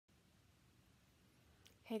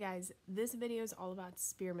Hey guys, this video is all about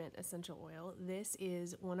Spearmint Essential Oil. This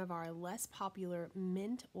is one of our less popular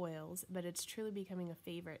mint oils, but it's truly becoming a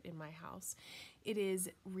favorite in my house. It is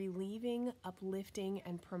relieving, uplifting,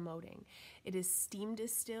 and promoting. It is steam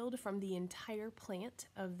distilled from the entire plant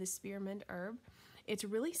of the spearmint herb. It's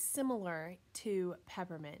really similar to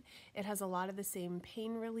peppermint. It has a lot of the same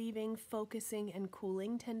pain relieving, focusing, and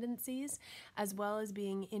cooling tendencies, as well as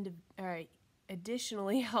being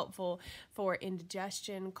additionally helpful for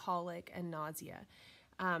indigestion, colic, and nausea.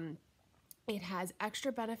 It has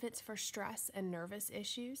extra benefits for stress and nervous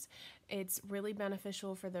issues. It's really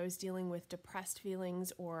beneficial for those dealing with depressed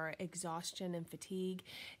feelings or exhaustion and fatigue.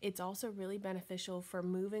 It's also really beneficial for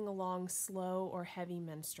moving along slow or heavy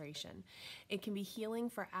menstruation. It can be healing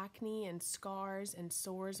for acne and scars and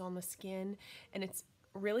sores on the skin, and it's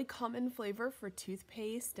really common flavor for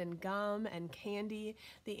toothpaste and gum and candy.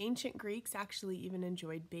 The ancient Greeks actually even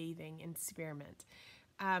enjoyed bathing in spearmint.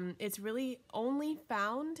 It's really only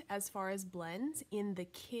found, as far as blends, in the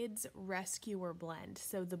Kids Rescuer blend,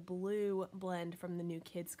 so the blue blend from the new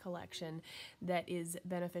Kids collection that is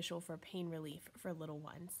beneficial for pain relief for little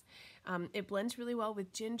ones. It blends really well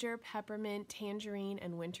with ginger, peppermint, tangerine,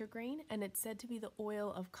 and wintergreen, and it's said to be the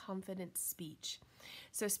oil of confident speech.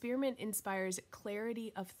 So spearmint inspires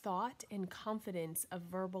clarity of thought and confidence of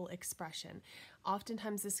verbal expression.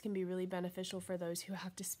 Oftentimes this can be really beneficial for those who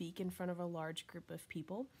have to speak in front of a large group of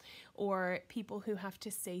people, or people who have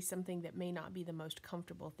to say something that may not be the most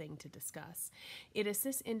comfortable thing to discuss. It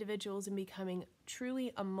assists individuals in becoming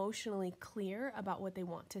truly emotionally clear about what they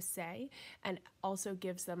want to say, and also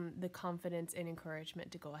gives them the confidence and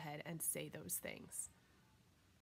encouragement to go ahead and say those things.